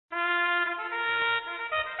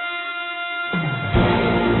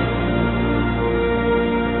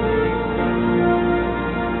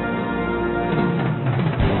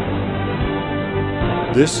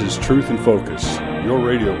This is Truth in Focus, your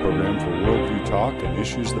radio program for worldview talk and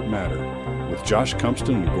issues that matter, with Josh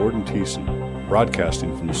Cumpston and Gordon Thiessen,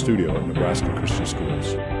 broadcasting from the studio at Nebraska Christian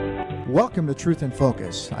Schools. Welcome to Truth in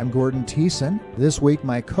Focus. I'm Gordon Thiessen. This week,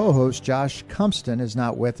 my co-host Josh Cumpston is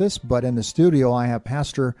not with us, but in the studio I have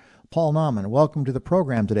Pastor Paul Nauman. Welcome to the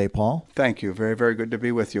program today, Paul. Thank you. Very, very good to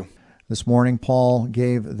be with you. This morning, Paul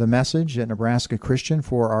gave the message at Nebraska Christian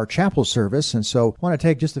for our chapel service, and so I want to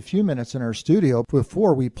take just a few minutes in our studio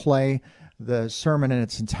before we play the sermon in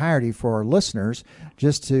its entirety for our listeners,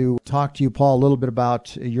 just to talk to you, Paul, a little bit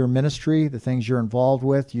about your ministry, the things you're involved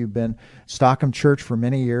with. You've been Stockham Church for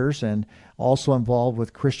many years and also involved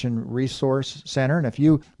with Christian Resource Center. And if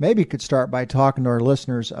you maybe could start by talking to our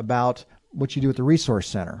listeners about what you do at the Resource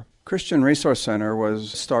Center. Christian Resource Center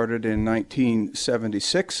was started in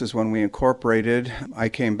 1976 is when we incorporated. I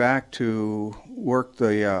came back to work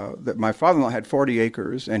my father-in-law had 40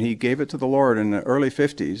 acres, and he gave it to the Lord in the early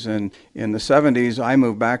 50s. And in the 70s, I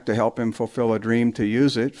moved back to help him fulfill a dream to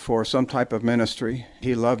use it for some type of ministry.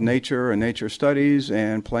 He loved nature and nature studies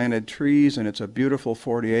and planted trees, and it's a beautiful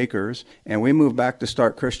 40 acres. And we moved back to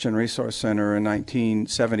start Christian Resource Center in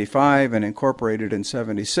 1975 and incorporated in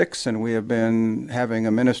 76, and we have been having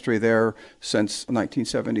a ministry there since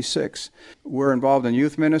 1976. We're involved in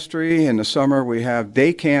youth ministry. In the summer, we have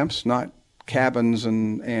day camps, not cabins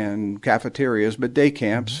and cafeterias, but day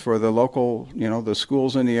camps for the local, the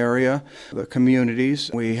schools in the area, the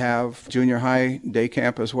communities. We have junior high day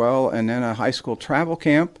camp as well, and then a high school travel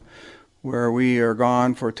camp where we are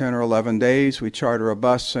gone for 10 or 11 days. We charter a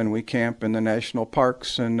bus and we camp in the national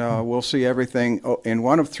parks, and we'll see everything in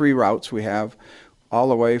one of three routes we have, all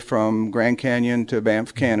the way from Grand Canyon to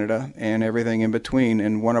Banff, Canada, and everything in between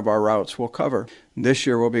in one of our routes we'll cover. This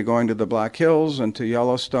year we'll be going to the Black Hills and to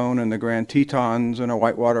Yellowstone and the Grand Tetons and a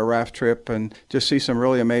whitewater raft trip and just see some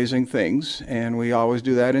really amazing things. And we always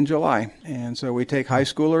do that in July. And so we take high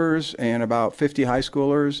schoolers and about 50 high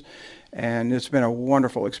schoolers, and it's been a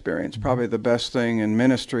wonderful experience. Probably the best thing in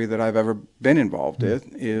ministry that I've ever been involved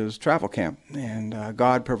with is travel camp. And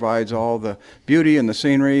God provides all the beauty and the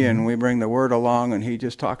scenery, and we bring the Word along, and He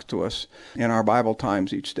just talks to us in our Bible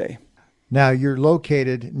times each day. Now, you're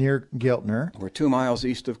located near Giltner. We're 2 miles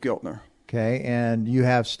east of Giltner. Okay, and you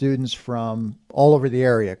have students from all over the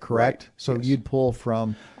area, correct? Right. So Yes. You'd pull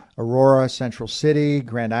from Aurora, Central City,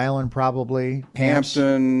 Grand Island probably.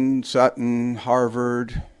 Hampton, Sutton,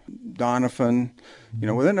 Harvard, Doniphan.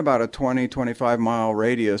 Within about a 20, 25-mile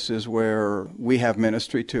radius is where we have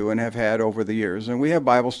ministry to and have had over the years. And we have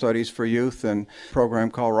Bible studies for youth and a program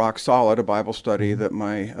called Rock Solid, a Bible study that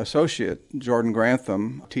my associate, Jordan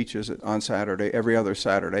Grantham, teaches it on Saturday, every other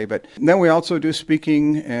Saturday. But then we also do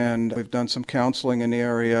speaking, and we've done some counseling in the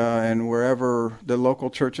area, and wherever the local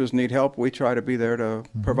churches need help, we try to be there to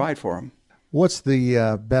provide for them. What's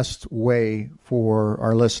the best way for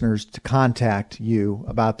our listeners to contact you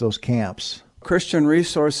about those camps? Christian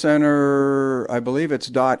Resource Center, I believe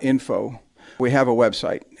it's .info. We have a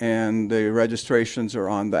website, and the registrations are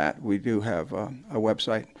on that. We do have a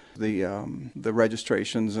website. The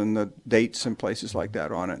registrations and the dates and places like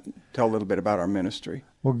that on it tell a little bit about our ministry.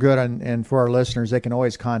 Well, good. And for our listeners, they can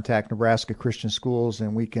always contact Nebraska Christian Schools,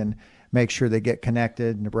 and we can make sure they get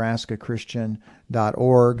connected,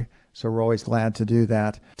 nebraskachristian.org. So we're always glad to do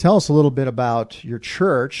that. Tell us a little bit about your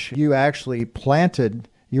church. You actually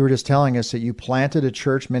you were just telling us that you planted a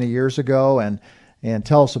church many years ago, and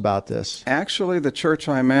tell us about this. Actually, the church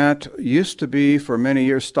I'm at used to be for many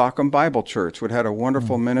years Stockham Bible Church, which had a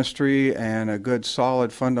wonderful ministry and a good,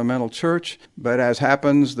 solid, fundamental church. But as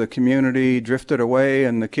happens, the community drifted away,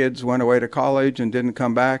 and the kids went away to college and didn't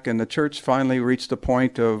come back, and the church finally reached the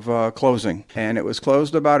point of closing. And it was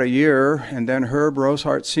closed about a year, and then Herb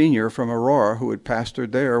Rosehart Sr. from Aurora, who had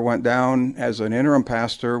pastored there, went down as an interim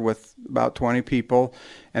pastor with about 20 people,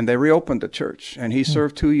 and they reopened the church. And he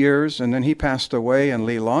served 2 years, and then he passed away, and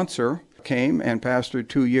Lee Launcer came and pastored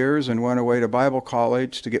 2 years and went away to Bible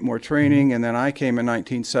college to get more training, and then I came in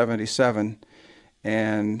 1977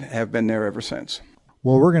 and have been there ever since.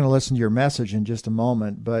 Well, we're going to listen to your message in just a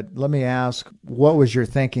moment, but let me ask, what was your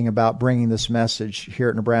thinking about bringing this message here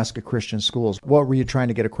at Nebraska Christian Schools? What were you trying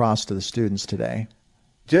to get across to the students today?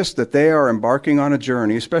 Just that they are embarking on a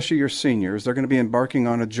journey, especially your seniors. They're going to be embarking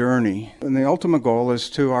on a journey. And the ultimate goal is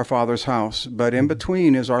to our Father's house. But in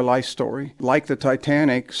between is our life story. Like the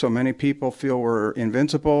Titanic, so many people feel we're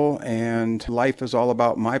invincible and life is all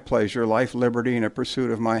about my pleasure, life, liberty, and a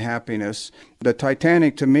pursuit of my happiness. The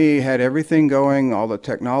Titanic, to me, had everything going, all the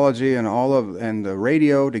technology and the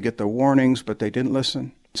radio to get the warnings, but they didn't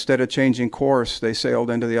listen. Instead of changing course, they sailed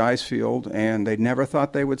into the ice field, and they never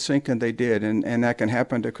thought they would sink, and they did. And that can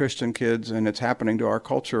happen to Christian kids, and it's happening to our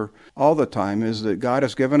culture all the time, is that God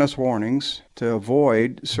has given us warnings to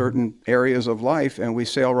avoid certain areas of life, and we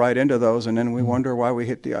sail right into those, and then we wonder why we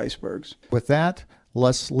hit the icebergs. With that,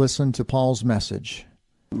 let's listen to Paul's message.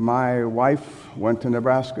 My wife went to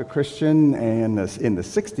Nebraska Christian in the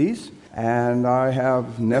 60s. And I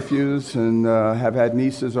have nephews and have had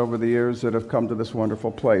nieces over the years that have come to this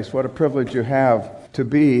wonderful place. What a privilege you have to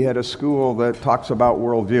be at a school that talks about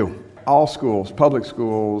worldview. All schools, public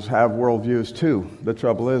schools, have worldviews too. The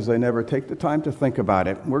trouble is they never take the time to think about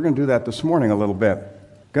it. We're going to do that this morning a little bit.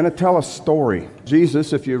 Going to tell a story.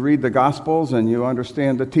 Jesus, if you read the Gospels and you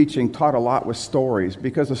understand the teaching, taught a lot with stories,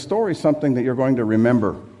 because a story is something that you're going to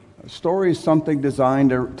remember. A story is something designed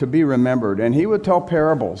to be remembered. And he would tell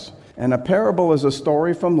parables. And a parable is a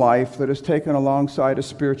story from life that is taken alongside a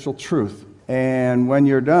spiritual truth. And when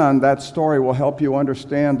you're done, that story will help you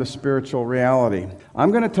understand the spiritual reality. I'm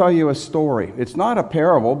going to tell you a story. It's not a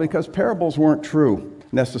parable because parables weren't true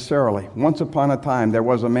necessarily. Once upon a time, there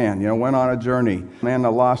was a man, went on a journey. A man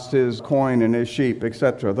that lost his coin and his sheep,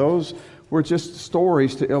 etc. Those were just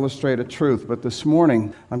stories to illustrate a truth. But this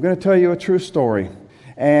morning, I'm going to tell you a true story.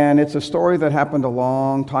 And it's a story that happened a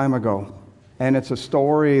long time ago. And it's a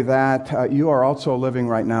story that you are also living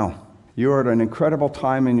right now. You are at an incredible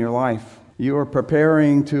time in your life. You are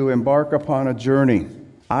preparing to embark upon a journey.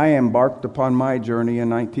 I embarked upon my journey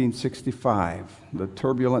in 1965, the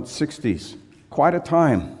turbulent 60s. Quite a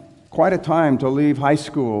time to leave high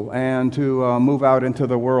school and to move out into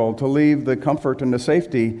the world, to leave the comfort and the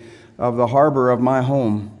safety of the harbor of my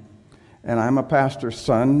home. And I'm a pastor's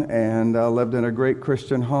son and lived in a great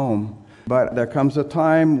Christian home. But there comes a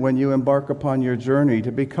time when you embark upon your journey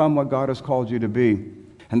to become what God has called you to be.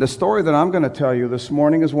 And the story that I'm going to tell you this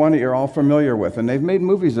morning is one that you're all familiar with, and they've made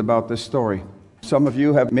movies about this story. Some of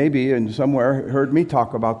you have maybe in somewhere heard me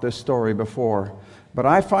talk about this story before, but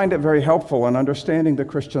I find it very helpful in understanding the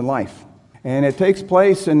Christian life. And it takes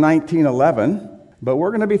place in 1911, but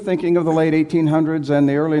we're going to be thinking of the late 1800s and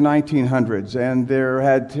the early 1900s, and there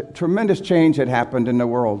had tremendous change had happened in the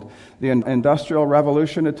world. The Industrial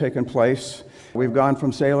Revolution had taken place. We've gone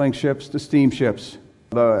from sailing ships to steamships.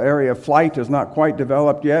 The area of flight is not quite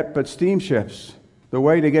developed yet, but steamships, the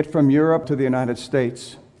way to get from Europe to the United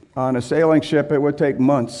States. On a sailing ship, it would take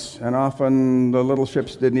months, and often the little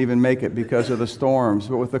ships didn't even make it because of the storms.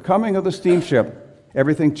 But with the coming of the steamship,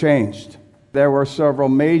 everything changed. There were several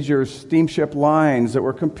major steamship lines that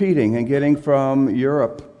were competing and getting from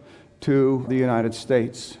Europe to the United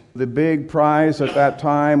States. The big prize at that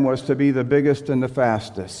time was to be the biggest and the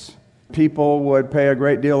fastest. People would pay a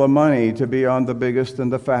great deal of money to be on the biggest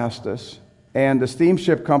and the fastest. And the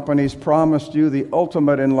steamship companies promised you the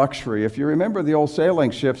ultimate in luxury. If you remember the old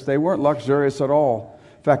sailing ships, they weren't luxurious at all.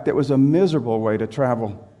 In fact, it was a miserable way to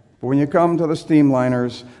travel. But when you come to the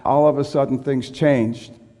steamliners, all of a sudden things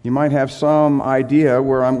changed. You might have some idea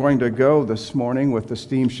where I'm going to go this morning with the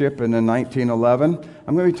steamship in 1911.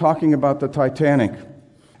 I'm going to be talking about the Titanic.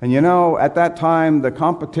 And at that time, the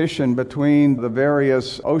competition between the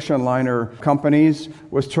various ocean liner companies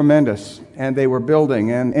was tremendous. And they were building,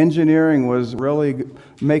 and engineering was really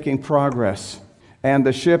making progress. And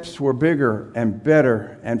the ships were bigger and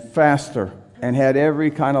better and faster and had every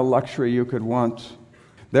kind of luxury you could want.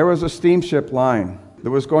 There was a steamship line that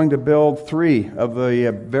was going to build 3 of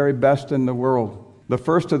the very best in the world. The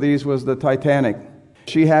first of these was the Titanic.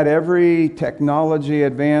 She had every technology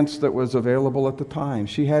advance that was available at the time.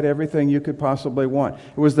 She had everything you could possibly want.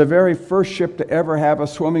 It was the very first ship to ever have a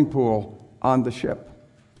swimming pool on the ship.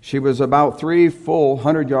 She was about 3 full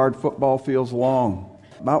 100-yard football fields long,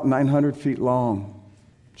 about 900 feet long.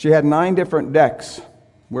 She had 9 different decks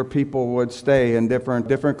where people would stay, and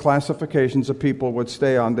different classifications of people would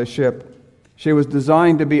stay on the ship. She was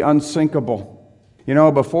designed to be unsinkable.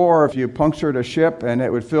 Before, if you punctured a ship and it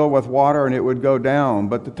would fill with water and it would go down.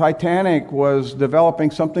 But the Titanic was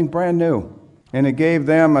developing something brand new, and it gave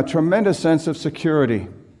them a tremendous sense of security.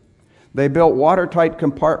 They built watertight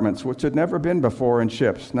compartments, which had never been before in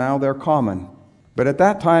ships. Now they're common. But at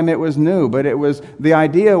that time it was new. But the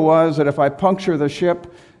idea was that if I puncture the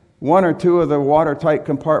ship, 1 or 2 of the watertight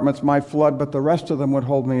compartments might flood, but the rest of them would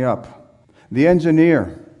hold me up. The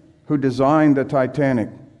engineer who designed the Titanic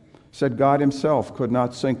said God himself could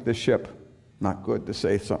not sink the ship. Not good to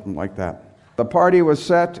say something like that. The party was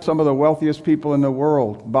set. Some of the wealthiest people in the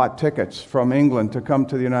world bought tickets from England to come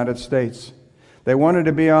to the United States. They wanted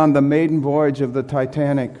to be on the maiden voyage of the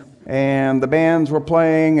Titanic. And the bands were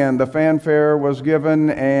playing and the fanfare was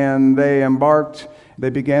given and they embarked. They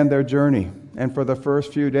began their journey. and for the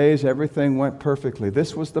first few days, everything went perfectly.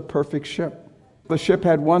 This was the perfect ship. The ship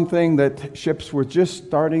had one thing that ships were just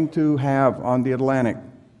starting to have on the Atlantic: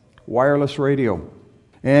 wireless radio.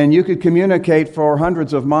 And you could communicate for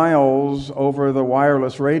hundreds of miles over the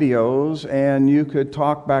wireless radios, and you could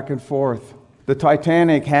talk back and forth. The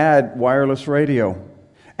Titanic had wireless radio,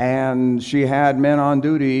 and she had men on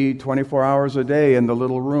duty 24 hours a day in the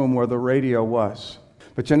little room where the radio was.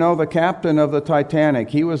 But you know, the captain of the Titanic,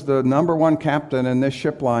 he was the number one captain in this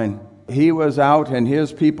ship line. He was out, and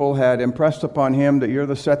his people had impressed upon him that you're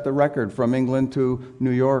to set the record from England to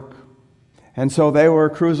New York. And so they were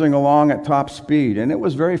cruising along at top speed, and it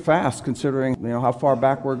was very fast considering how far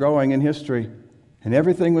back we're going in history. And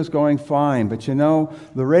everything was going fine. But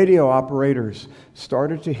the radio operators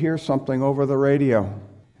started to hear something over the radio,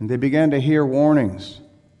 and they began to hear warnings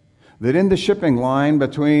that in the shipping line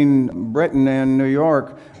between Britain and New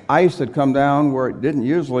York, ice had come down where it didn't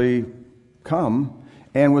usually come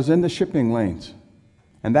and was in the shipping lanes.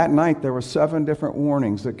 And that night there were 7 different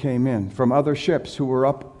warnings that came in from other ships who were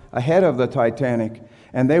up ahead of the Titanic,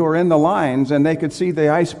 and they were in the lines, and they could see the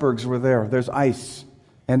icebergs were there. There's ice,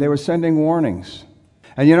 and they were sending warnings.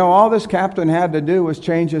 And all this captain had to do was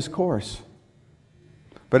change his course.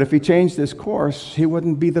 But if he changed his course, he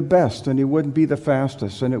wouldn't be the best, and he wouldn't be the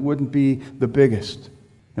fastest, and it wouldn't be the biggest.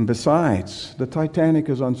 And besides, the Titanic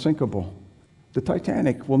is unsinkable. The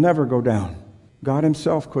Titanic will never go down. God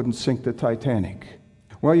himself couldn't sink the Titanic.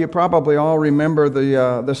 Well, you probably all remember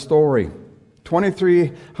the story.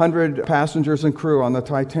 2,300 passengers and crew on the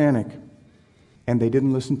Titanic, and they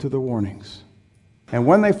didn't listen to the warnings. And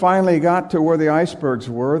when they finally got to where the icebergs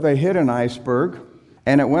were, they hit an iceberg,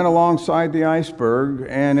 and it went alongside the iceberg,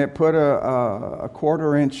 and it put a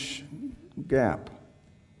 1/4-inch gap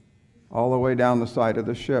all the way down the side of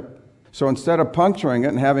the ship. So instead of puncturing it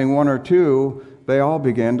and having 1 or 2, they all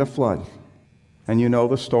began to flood. And you know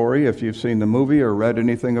the story, if you've seen the movie or read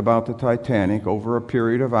anything about the Titanic. Over a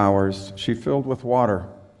period of hours, she filled with water,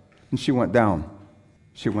 and she went down.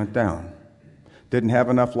 She went down. Didn't have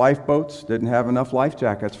enough lifeboats, didn't have enough life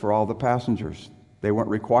jackets for all the passengers. They weren't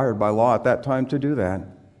required by law at that time to do that.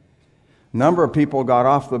 A number of people got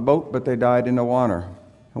off the boat, but they died in the water.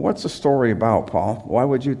 And what's the story about, Paul? Why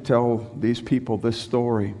would you tell these people this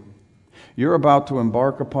story? You're about to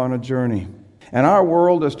embark upon a journey. And our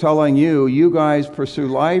world is telling you guys pursue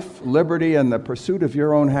life, liberty, and the pursuit of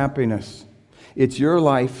your own happiness. It's your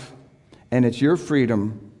life, and it's your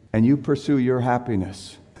freedom, and you pursue your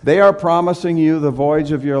happiness. They are promising you the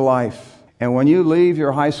voyage of your life. And when you leave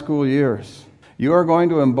your high school years, you are going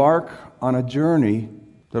to embark on a journey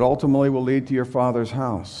that ultimately will lead to your Father's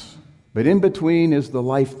house. But in between is the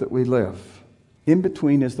life that we live. In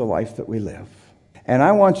between is the life that we live. And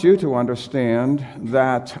I want you to understand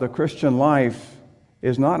that the Christian life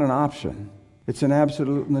is not an option. It's an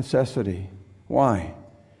absolute necessity. Why?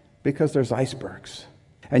 Because there's icebergs.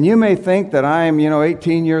 And you may think that I'm,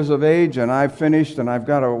 18 years of age, and I've finished, and I've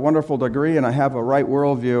got a wonderful degree, and I have a right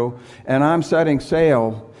worldview, and I'm setting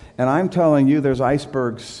sail, and I'm telling you there's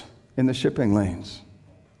icebergs in the shipping lanes.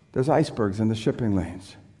 There's icebergs in the shipping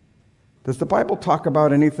lanes. Does the Bible talk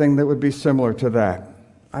about anything that would be similar to that?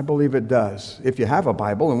 I believe it does. If you have a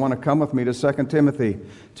Bible and want to come with me to 2 Timothy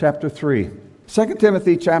chapter 3. 2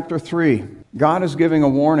 Timothy chapter 3. God is giving a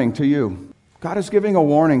warning to you. God is giving a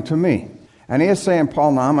warning to me. And he is saying,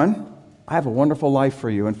 Paul Nauman, I have a wonderful life for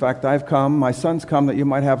you. In fact, I've come, my son's come that you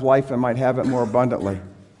might have life and might have it more abundantly.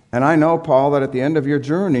 And I know, Paul, that at the end of your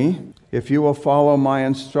journey, if you will follow my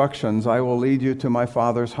instructions, I will lead you to my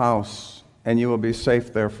Father's house, and you will be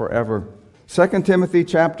safe there forever. 2 Timothy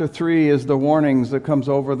chapter 3 is the warnings that comes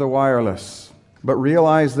over the wireless. But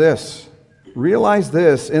realize this,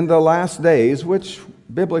 in the last days, which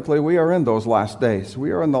biblically we are in those last days.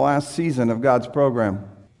 We are in the last season of God's program.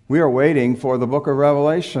 We are waiting for the book of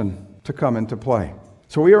Revelation to come into play.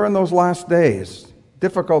 So we are in those last days,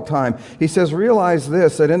 difficult time. He says, realize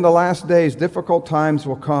this, that in the last days, difficult times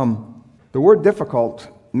will come. The word difficult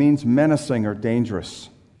means menacing or dangerous.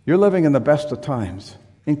 You're living in the best of times.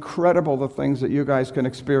 Incredible the things that you guys can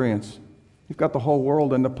experience. You've got the whole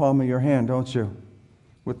world in the palm of your hand, don't you?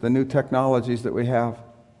 With the new technologies that we have.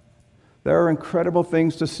 There are incredible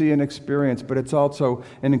things to see and experience, but it's also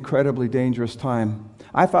an incredibly dangerous time.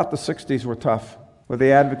 I thought the 60s were tough, with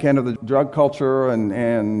the advent of the drug culture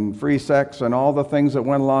and free sex and all the things that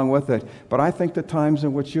went along with it. But I think the times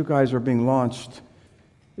in which you guys are being launched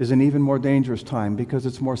is an even more dangerous time because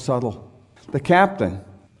it's more subtle. The captain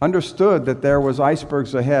understood that there was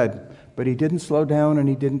icebergs ahead, but he didn't slow down and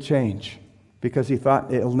he didn't change because he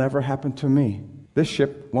thought, it'll never happen to me. This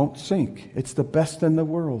ship won't sink. It's the best in the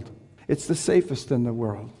world. It's the safest in the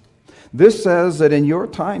world. This says that in your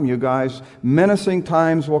time, you guys, menacing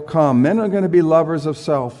times will come. Men are going to be lovers of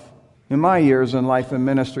self. In my years in life and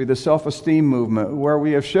ministry, the self-esteem movement, where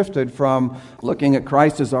we have shifted from looking at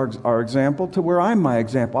Christ as our example to where I'm my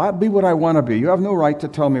example. I'll be what I want to be. You have no right to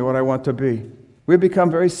tell me what I want to be. We've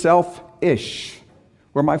become very selfish,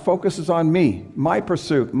 where my focus is on me, my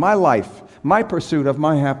pursuit, my life, my pursuit of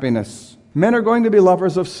my happiness. Men are going to be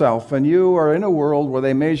lovers of self, and you are in a world where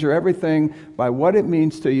they measure everything by what it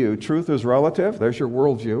means to you. Truth is relative. There's your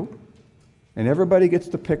worldview. And everybody gets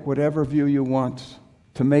to pick whatever view you want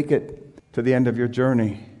to make it to the end of your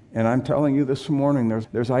journey. And I'm telling you this morning,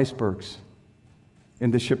 there's icebergs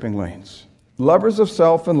in the shipping lanes. Lovers of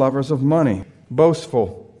self and lovers of money.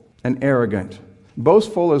 Boastful and arrogant.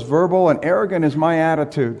 Boastful is verbal and arrogant is my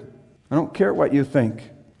attitude. I don't care what you think.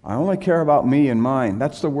 I only care about me and mine.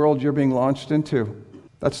 That's the world you're being launched into.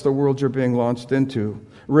 That's the world you're being launched into.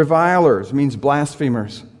 Revilers means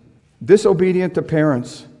blasphemers. Disobedient to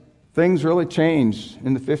parents. Things really changed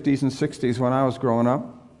in the 50s and 60s when I was growing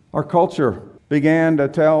up. Our culture began to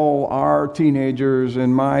tell our teenagers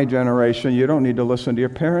in my generation, you don't need to listen to your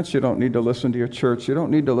parents, you don't need to listen to your church, you don't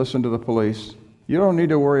need to listen to the police, you don't need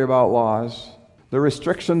to worry about laws. The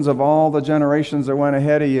restrictions of all the generations that went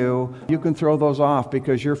ahead of you, you can throw those off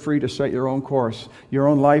because you're free to set your own course, your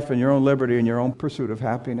own life and your own liberty and your own pursuit of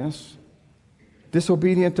happiness.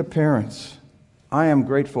 Disobedient to parents. I am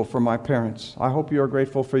grateful for my parents. I hope you are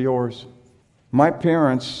grateful for yours. My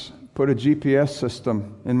parents put a GPS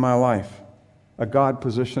system in my life, a God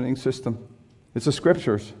positioning system. It's the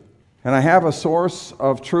Scriptures. And I have a source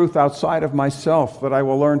of truth outside of myself that I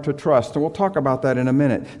will learn to trust. And we'll talk about that in a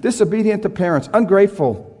minute. Disobedient to parents,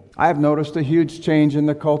 ungrateful. I have noticed a huge change in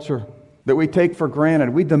the culture that we take for granted.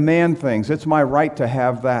 We demand things. It's my right to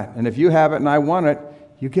have that. And if you have it and I want it,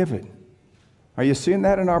 you give it. Are you seeing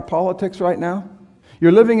that in our politics right now?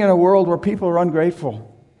 You're living in a world where people are ungrateful.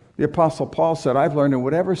 The Apostle Paul said, I've learned in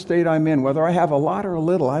whatever state I'm in, whether I have a lot or a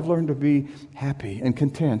little, I've learned to be happy and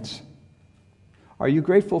content. Are you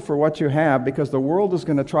grateful for what you have? Because the world is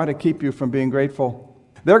going to try to keep you from being grateful.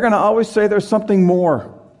 They're going to always say there's something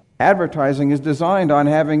more. Advertising is designed on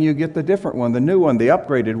having you get the different one, the new one, the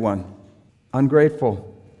upgraded one.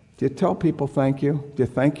 Ungrateful. Do you tell people thank you? Do you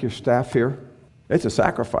thank your staff here? It's a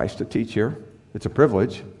sacrifice to teach here. It's a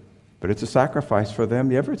privilege, but it's a sacrifice for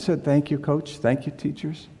them. You ever said thank you, coach? Thank you,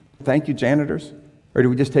 teachers? Thank you, janitors? Or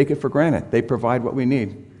do we just take it for granted? They provide what we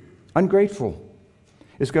need. Ungrateful.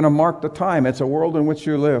 It's going to mark the time. It's a world in which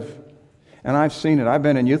you live. And I've seen it. I've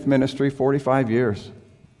been in youth ministry 45 years.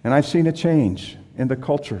 And I've seen a change in the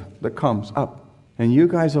culture that comes up. And you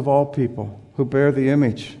guys of all people who bear the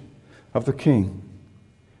image of the King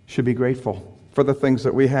should be grateful for the things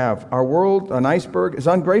that we have. Our world, an iceberg, is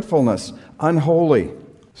ungratefulness, unholy.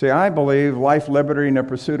 See, I believe life, liberty, and the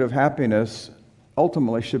pursuit of happiness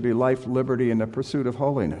ultimately should be life, liberty, and the pursuit of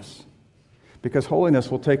holiness. Because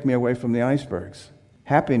holiness will take me away from the icebergs.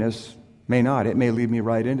 Happiness may not. It may lead me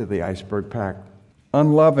right into the iceberg pack.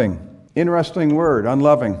 Unloving. Interesting word,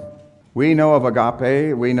 unloving. We know of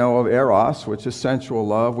agape, we know of eros, which is sensual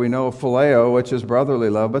love. We know of phileo, which is brotherly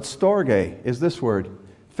love. But storge is this word,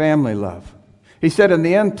 family love. He said in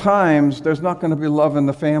the end times, there's not going to be love in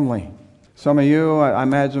the family. Some of you, I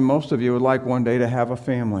imagine most of you, would like one day to have a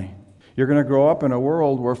family. You're going to grow up in a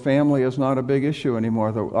world where family is not a big issue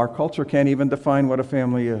anymore. Our culture can't even define what a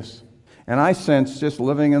family is. And I sense, just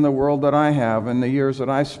living in the world that I have, in the years that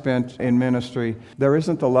I spent in ministry, there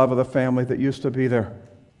isn't the love of the family that used to be there.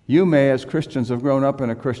 You may, as Christians, have grown up in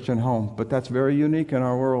a Christian home, but that's very unique in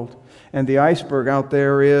our world. And the iceberg out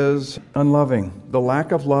there is unloving, the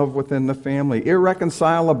lack of love within the family,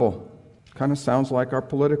 irreconcilable. Kind of sounds like our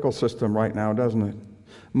political system right now, doesn't it?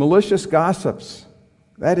 Malicious gossips.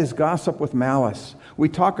 That is gossip with malice. We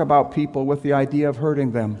talk about people with the idea of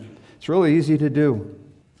hurting them. It's really easy to do.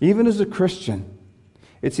 Even as a Christian,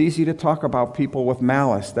 it's easy to talk about people with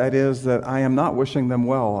malice. That is, that I am not wishing them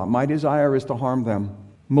well. My desire is to harm them.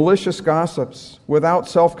 Malicious gossips, without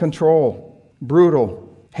self-control,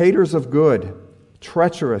 brutal, haters of good,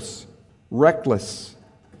 treacherous, reckless,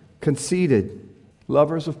 conceited,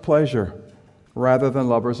 lovers of pleasure rather than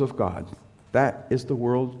lovers of God. That is the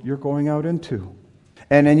world you're going out into.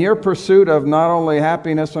 And in your pursuit of not only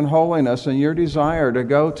happiness and holiness and your desire to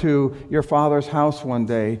go to your Father's house one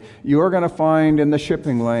day, you are going to find in the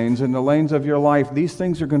shipping lanes, in the lanes of your life, these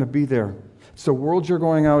things are going to be there. It's the world you're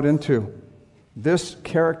going out into. This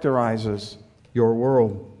characterizes your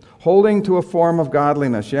world. Holding to a form of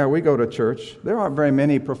godliness. Yeah, we go to church. There aren't very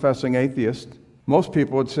many professing atheists. Most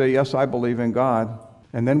people would say, yes, I believe in God.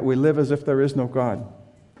 And then we live as if there is no God.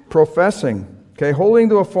 Professing. Okay, holding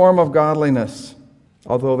to a form of godliness.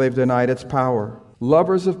 although they've denied its power.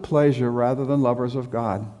 Lovers of pleasure rather than lovers of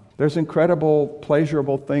God. There's incredible,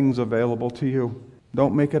 pleasurable things available to you.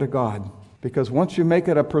 Don't make it a God, because once you make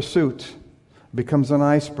it a pursuit, it becomes an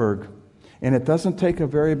iceberg, and it doesn't take a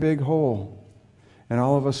very big hole. And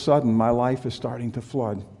all of a sudden, my life is starting to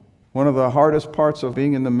flood. One of the hardest parts of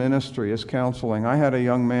being in the ministry is counseling. I had a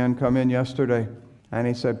young man come in yesterday, and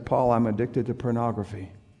he said, "Paul, I'm addicted to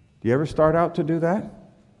pornography." Do you ever start out to do that?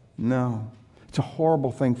 No. It's a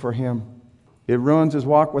horrible thing for him. It ruins his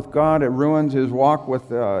walk with God. It ruins his walk with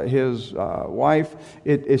his wife.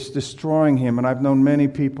 It's destroying him. And I've known many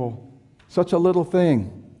people. Such a little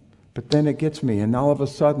thing. But then it gets me. And all of a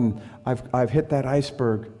sudden, I've hit that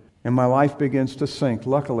iceberg. And my life begins to sink.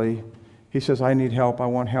 Luckily, he says, "I need help. I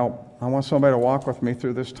want help. I want somebody to walk with me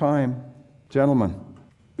through this time." Gentlemen,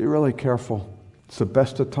 be really careful. It's the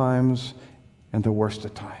best of times and the worst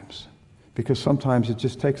of times. Because sometimes it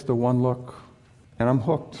just takes the one look. And I'm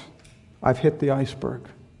hooked. I've hit the iceberg.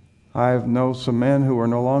 I know some men who are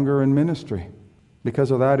no longer in ministry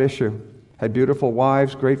because of that issue. Had beautiful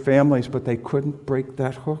wives, great families, but they couldn't break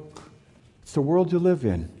that hook. It's the world you live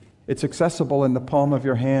in. It's accessible in the palm of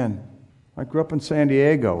your hand. I grew up in San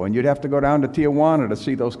Diego, and you'd have to go down to Tijuana to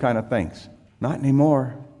see those kind of things. Not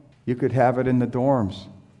anymore. You could have it in the dorms.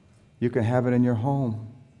 You can have it in your home.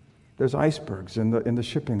 There's icebergs in the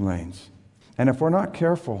shipping lanes. And if we're not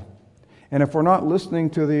careful, and if we're not listening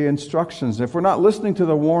to the instructions, if we're not listening to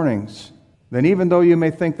the warnings, then even though you may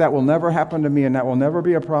think that will never happen to me and that will never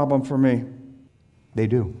be a problem for me, they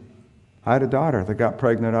do. I had a daughter that got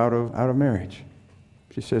pregnant out of marriage.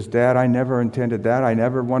 She says, "Dad, I never intended that. I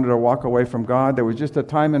never wanted to walk away from God. There was just a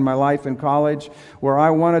time in my life in college where I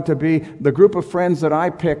wanted to be the group of friends that I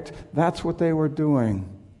picked. That's what they were doing."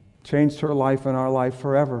 Changed her life and our life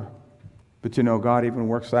forever. But you know, God even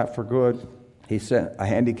works that for good. He sent a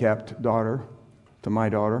handicapped daughter to my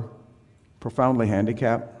daughter, profoundly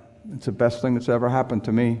handicapped. It's the best thing that's ever happened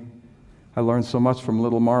to me. I learned so much from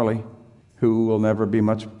little Marley, who will never be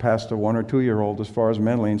much past a 1 or 2 year old as far as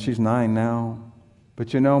mentally, and she's 9 now.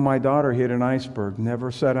 But you know, my daughter hit an iceberg,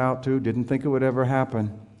 never set out to, didn't think it would ever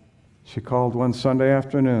happen. She called one Sunday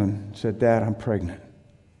afternoon, said, "Dad, I'm pregnant."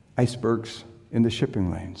 Icebergs in the shipping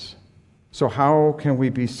lanes. So how can we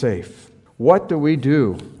be safe? What do we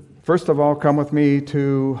do? First of all, come with me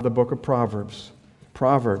to the book of Proverbs.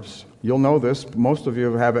 Proverbs. You'll know this. Most of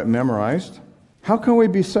you have it memorized. How can we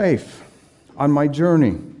be safe on my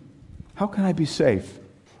journey? How can I be safe?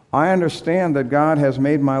 I understand that God has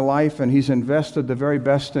made my life and He's invested the very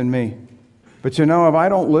best in me. But you know, if I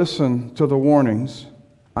don't listen to the warnings,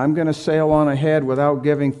 I'm going to sail on ahead without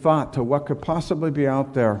giving thought to what could possibly be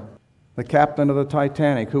out there. The captain of the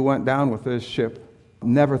Titanic, who went down with his ship,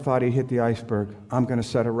 never thought he'd hit the iceberg. I'm going to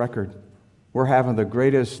set a record. We're having the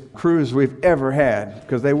greatest cruise we've ever had,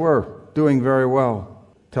 because they were doing very well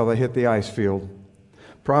till they hit the ice field.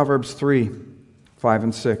 Proverbs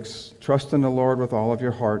 3:5-6. Trust in the Lord with all of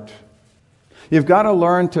your heart. You've got to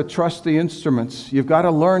learn to trust the instruments. You've got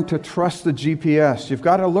to learn to trust the GPS. You've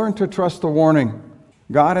got to learn to trust the warning.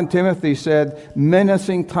 God and Timothy said,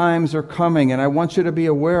 menacing times are coming, and I want you to be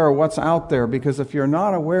aware of what's out there, because if you're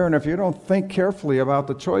not aware and if you don't think carefully about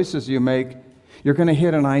the choices you make, you're going to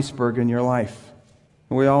hit an iceberg in your life.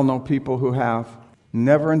 And we all know people who have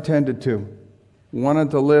never intended to,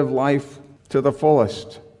 wanted to live life to the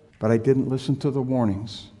fullest, but I didn't listen to the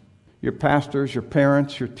warnings. Your pastors, your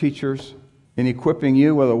parents, your teachers, in equipping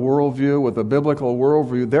you with a worldview, with a biblical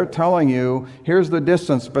worldview, they're telling you, here's the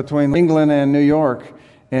distance between England and New York.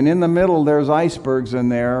 And in the middle, there's icebergs in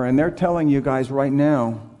there, and they're telling you guys right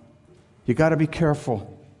now, you got to be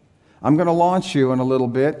careful. I'm going to launch you in a little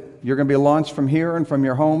bit. You're going to be launched from here and from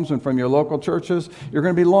your homes and from your local churches. You're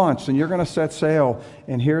going to be launched, and you're going to set sail.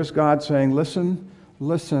 And here's God saying, listen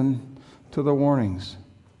to the warnings,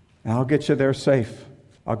 and I'll get you there safe.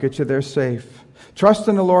 I'll get you there safe. Trust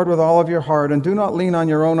in the Lord with all of your heart, and do not lean on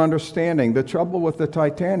your own understanding. The trouble with the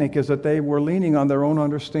Titanic is that they were leaning on their own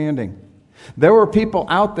understanding. There were people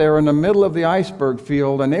out there in the middle of the iceberg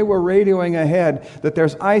field, and they were radioing ahead that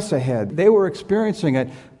there's ice ahead. They were experiencing it,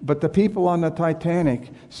 but the people on the Titanic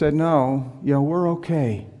said, no, we're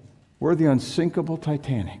okay. We're the unsinkable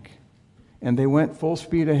Titanic. And they went full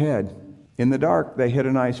speed ahead. In the dark, they hit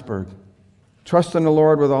an iceberg. Trust in the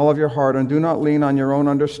Lord with all of your heart, and do not lean on your own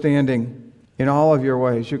understanding in all of your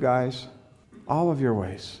ways, you guys. All of your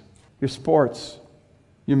ways. Your sports,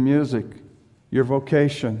 your music, your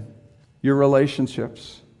vocation, your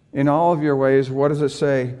relationships. In all of your ways, what does it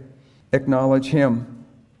say? Acknowledge Him,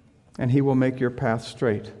 and He will make your path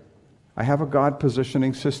straight. I have a God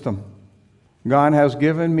positioning system. God has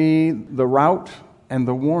given me the route and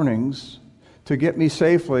the warnings to get me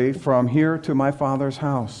safely from here to my Father's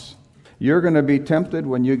house. You're going to be tempted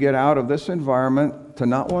when you get out of this environment to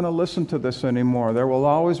not want to listen to this anymore. There will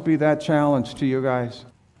always be that challenge to you guys.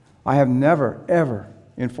 I have never, ever,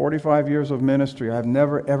 in 45 years of ministry, I've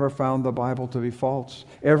never, ever found the Bible to be false.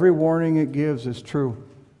 Every warning it gives is true.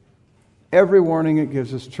 Every warning it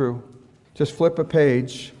gives is true. Just flip a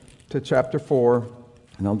page to chapter 4,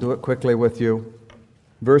 and I'll do it quickly with you.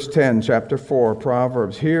 Verse 10, chapter 4,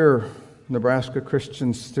 Proverbs. Hear, Nebraska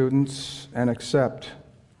Christian students, and accept.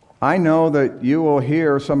 I know that you will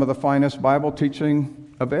hear some of the finest Bible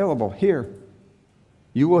teaching available here.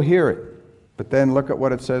 You will hear it. But then look at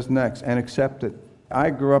what it says next, and accept it.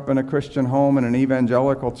 I grew up in a Christian home in an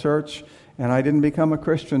evangelical church, and I didn't become a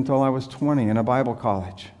Christian until I was 20 in a Bible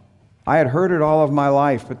college. I had heard it all of my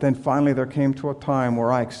life, but then finally there came to a time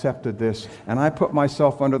where I accepted this, and I put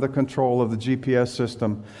myself under the control of the GPS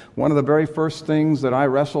system. One of the very first things that I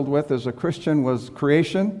wrestled with as a Christian was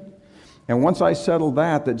creation, and once I settled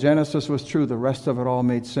that Genesis was true, the rest of it all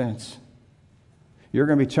made sense. You're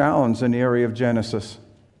going to be challenged in the area of Genesis.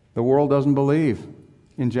 The world doesn't believe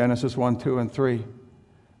in Genesis 1, 2, and 3.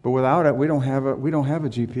 But without it, we don't have a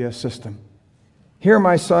GPS system. Hear,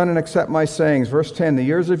 my son, and accept my sayings. Verse 10, the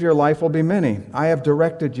years of your life will be many. I have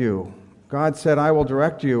directed you. God said, I will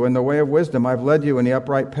direct you in the way of wisdom. I've led you in the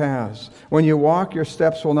upright paths. When you walk, your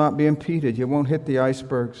steps will not be impeded. You won't hit the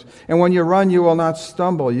icebergs. And when you run, you will not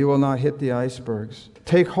stumble. You will not hit the icebergs.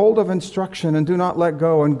 Take hold of instruction and do not let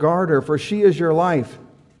go, and guard her, for she is your life.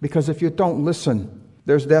 Because if you don't listen,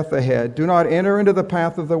 there's death ahead. Do not enter into the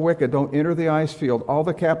path of the wicked. Don't enter the ice field. All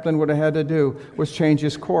the captain would have had to do was change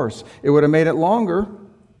his course. It would have made it longer.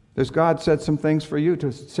 There's God said some things for you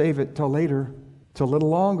to save it till later. It's a little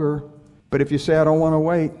longer. But if you say, I don't want to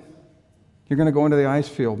wait, you're going to go into the ice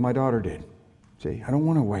field. My daughter did. See, I don't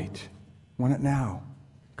want to wait. I want it now.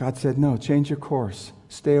 God said, no, change your course.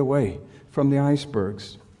 Stay away from the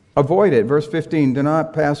icebergs. Avoid it. Verse 15, do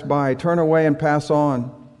not pass by. Turn away and pass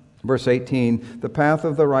on. Verse 18, the path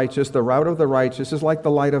of the righteous, the route of the righteous is like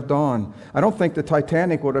the light of dawn. I don't think the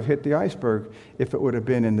Titanic would have hit the iceberg if it would have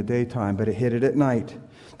been in the daytime, but it hit it at night.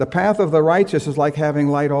 The path of the righteous is like having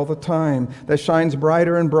light all the time, that shines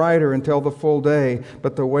brighter and brighter until the full day.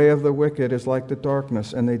 But the way of the wicked is like the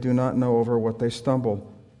darkness, and they do not know over what they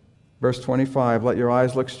stumble. Verse 25, let your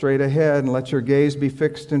eyes look straight ahead, and let your gaze be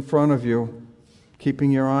fixed in front of you.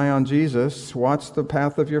 Keeping your eye on Jesus, watch the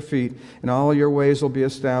path of your feet, and all your ways will be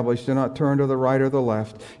established. Do not turn to the right or the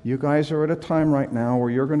left. You guys are at a time right now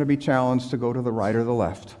where you're going to be challenged to go to the right or the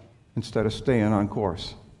left instead of staying on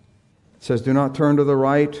course. It says, do not turn to the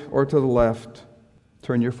right or to the left.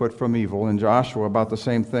 Turn your foot from evil. In Joshua, about the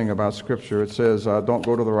same thing about Scripture. It says, don't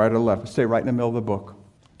go to the right or the left. Stay right in the middle of the book.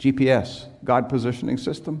 GPS, God positioning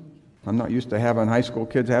system. I'm not used to having high school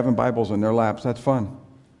kids having Bibles in their laps. That's fun.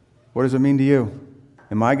 What does it mean to you?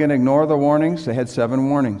 Am I going to ignore the warnings? They had 7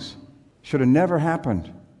 warnings. Should have never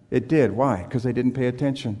happened. It did. Why? Because they didn't pay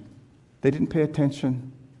attention. They didn't pay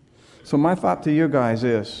attention. So my thought to you guys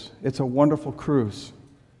is, it's a wonderful cruise,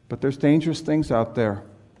 but there's dangerous things out there.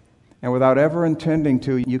 And without ever intending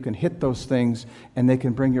to, you can hit those things and they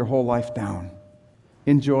can bring your whole life down.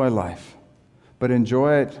 Enjoy life, but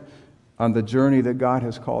enjoy it on the journey that God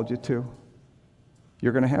has called you to.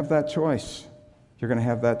 You're going to have that choice. You're going to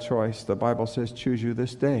have that choice. The Bible says, choose you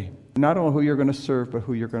this day. Not only who you're going to serve, but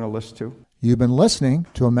who you're going to listen to. You've been listening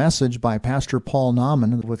to a message by Pastor Paul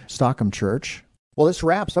Nauman with Stockholm Church. Well, this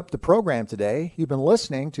wraps up the program today. You've been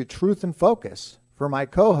listening to Truth in Focus. For my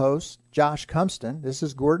co-host, Josh Cumston, this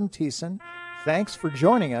is Gordon Thiessen. Thanks for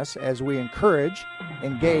joining us as we encourage,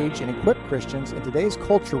 engage, and equip Christians in today's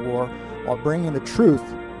culture war while bringing the truth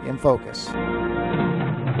in focus.